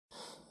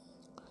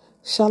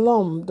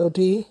Shalom,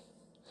 Dodi.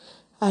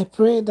 I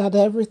pray that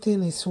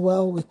everything is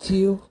well with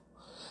you.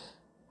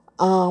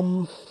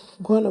 I'm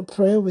going to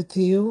pray with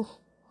you,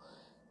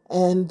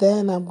 and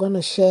then I'm going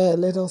to share a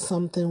little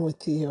something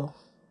with you.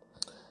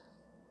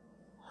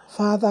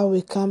 Father,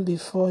 we come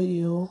before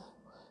you,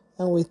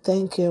 and we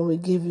thank you and we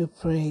give you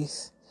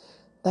praise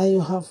that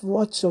you have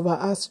watched over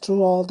us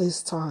through all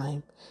this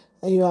time,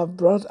 and you have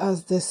brought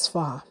us this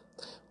far.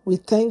 We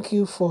thank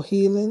you for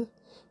healing.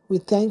 We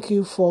thank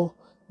you for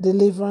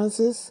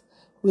deliverances.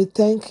 We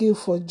thank you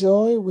for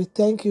joy. We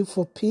thank you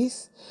for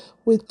peace.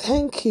 We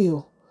thank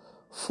you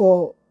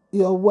for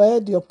your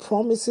word, your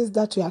promises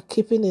that you are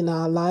keeping in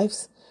our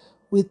lives.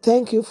 We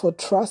thank you for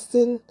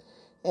trusting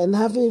and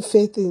having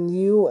faith in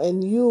you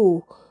and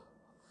you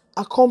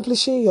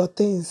accomplishing your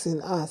things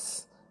in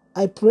us.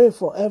 I pray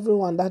for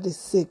everyone that is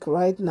sick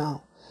right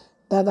now,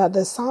 that at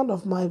the sound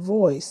of my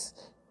voice,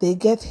 they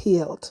get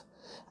healed.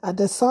 At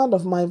the sound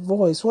of my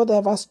voice,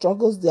 whatever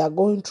struggles they are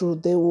going through,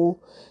 it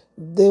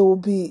will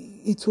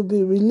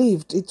be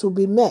relieved, it will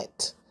be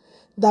met.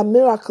 That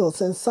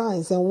miracles and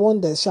signs and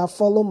wonders shall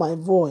follow my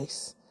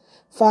voice.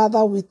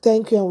 Father, we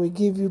thank you and we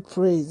give you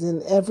praise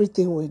in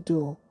everything we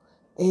do.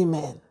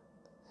 Amen.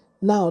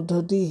 Now,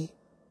 Dodi,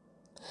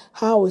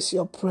 how is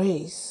your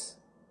praise?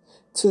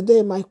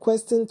 Today, my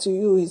question to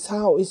you is,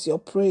 how is your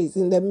praise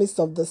in the midst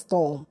of the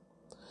storm?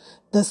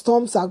 The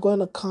storms are going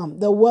to come.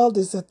 The world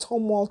is a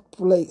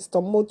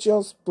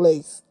tumultuous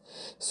place.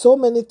 So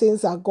many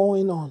things are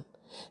going on.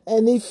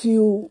 And if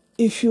you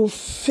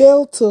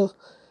fail to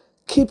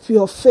keep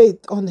your faith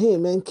on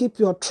him and keep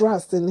your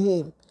trust in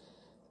him,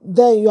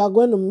 then you are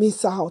going to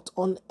miss out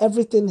on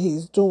everything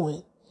he's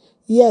doing.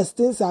 Yes,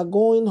 things are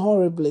going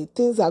horribly.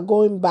 Things are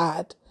going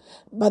bad.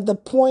 But the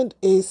point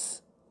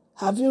is,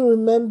 have you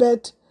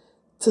remembered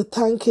to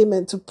thank him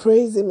and to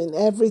praise him in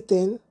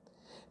everything?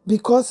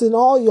 Because in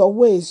all your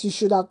ways, you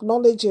should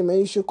acknowledge him and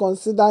you should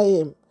consider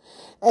him.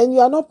 And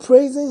you are not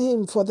praising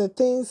him for the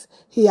things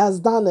he has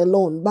done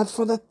alone, but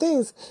for the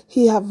things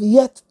he have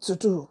yet to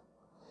do.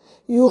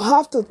 You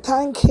have to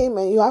thank him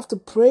and you have to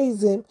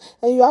praise him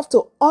and you have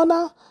to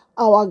honor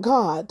our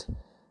God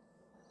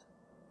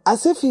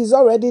as if he's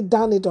already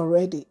done it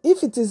already.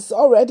 If it is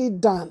already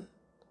done,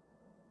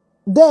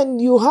 then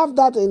you have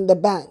that in the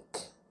bank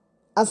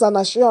as an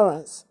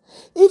assurance.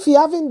 If you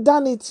haven't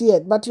done it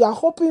yet, but you are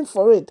hoping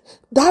for it,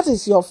 that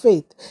is your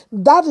faith.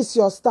 That is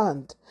your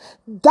stand.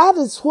 That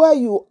is where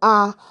you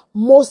are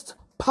most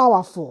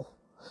powerful.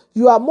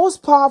 You are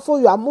most powerful,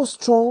 you are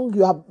most strong,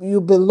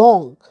 you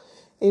belong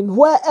in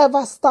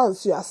wherever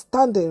stance you are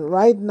standing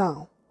right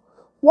now.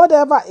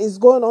 Whatever is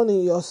going on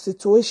in your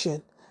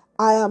situation,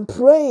 I am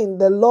praying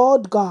the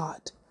Lord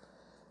God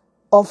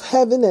of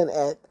heaven and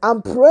earth.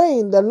 I'm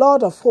praying the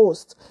Lord of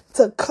hosts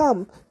to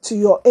come to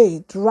your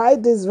aid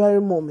right this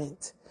very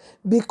moment,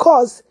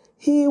 because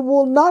he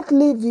will not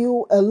leave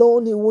you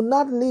alone. He will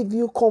not leave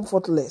you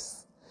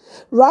comfortless.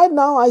 Right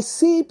now, I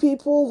see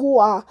people who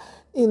are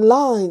in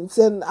lines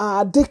and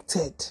are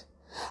addicted.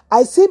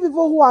 I see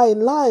people who are in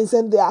lines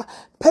and they are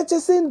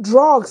purchasing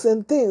drugs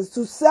and things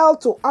to sell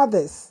to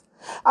others.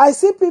 I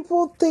see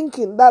people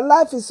thinking that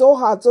life is so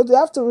hard, so they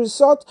have to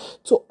resort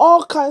to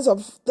all kinds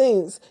of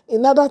things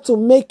in order to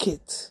make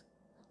it.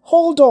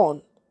 Hold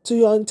on to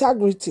your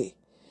integrity.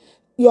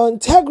 Your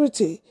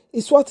integrity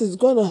is what is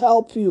going to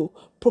help you,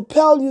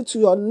 propel you to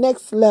your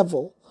next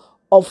level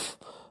of,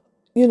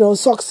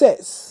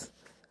 success.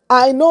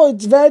 I know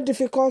it's very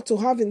difficult to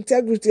have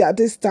integrity at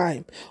this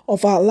time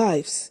of our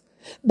lives.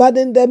 But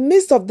in the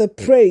midst of the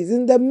praise,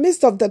 in the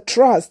midst of the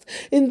trust,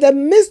 in the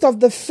midst of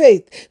the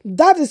faith,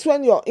 that is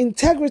when your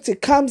integrity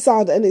comes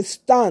out and it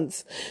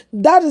stands.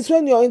 That is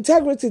when your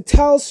integrity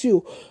tells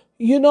you,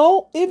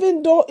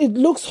 even though it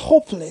looks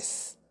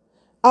hopeless,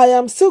 I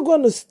am still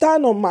going to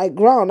stand on my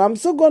ground. I'm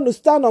still going to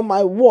stand on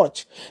my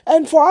watch.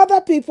 And for other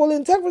people,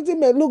 integrity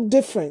may look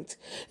different.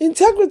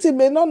 Integrity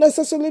may not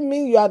necessarily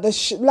mean you are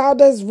the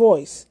loudest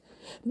voice,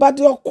 but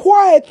your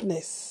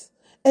quietness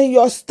and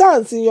your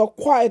stance in your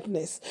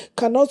quietness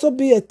can also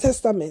be a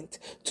testament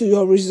to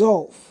your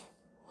resolve.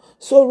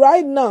 So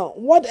right now,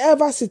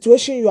 whatever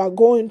situation you are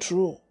going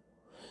through,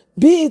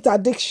 be it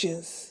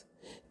addictions,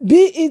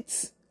 be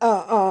it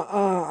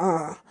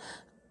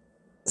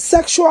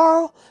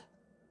sexual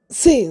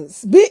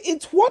sins, be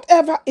it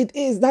whatever it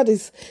is that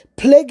is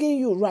plaguing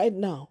you right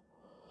now,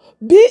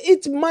 be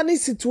it money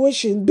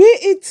situation, be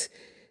it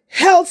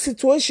health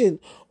situation,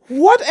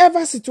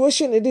 whatever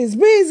situation it is,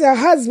 be it a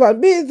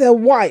husband, be it a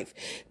wife,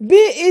 be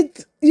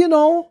it,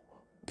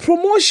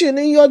 promotion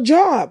in your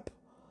job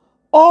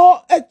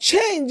or a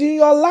change in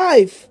your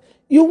life.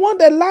 You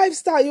want a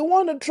lifestyle, you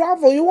want to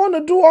travel, you want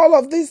to do all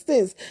of these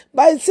things,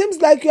 but it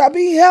seems like you are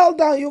being held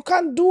down, you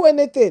can't do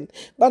anything.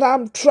 But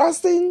I'm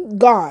trusting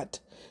God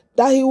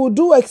that he will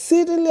do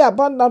exceedingly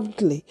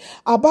abundantly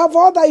above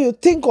all that you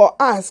think or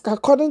ask,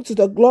 according to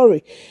the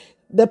glory,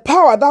 the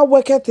power that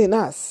worketh in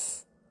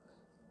us.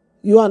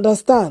 You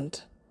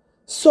understand?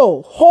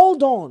 So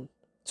hold on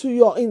to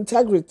your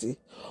integrity.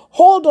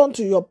 Hold on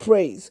to your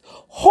praise.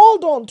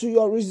 Hold on to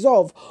your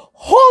resolve.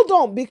 Hold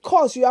on,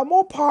 because you are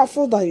more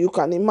powerful than you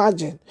can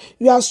imagine.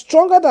 You are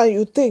stronger than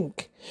you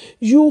think.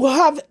 You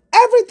have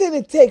everything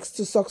it takes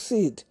to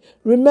succeed.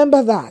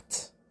 Remember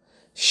that.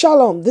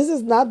 Shalom. This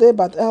is Nade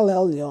Bat El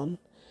Elyon.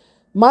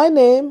 My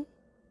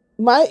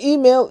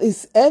email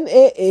is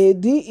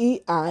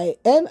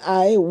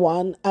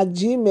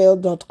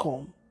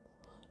nadeini1@gmail.com.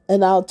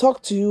 And I'll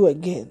talk to you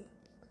again.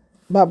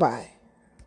 Bye-bye.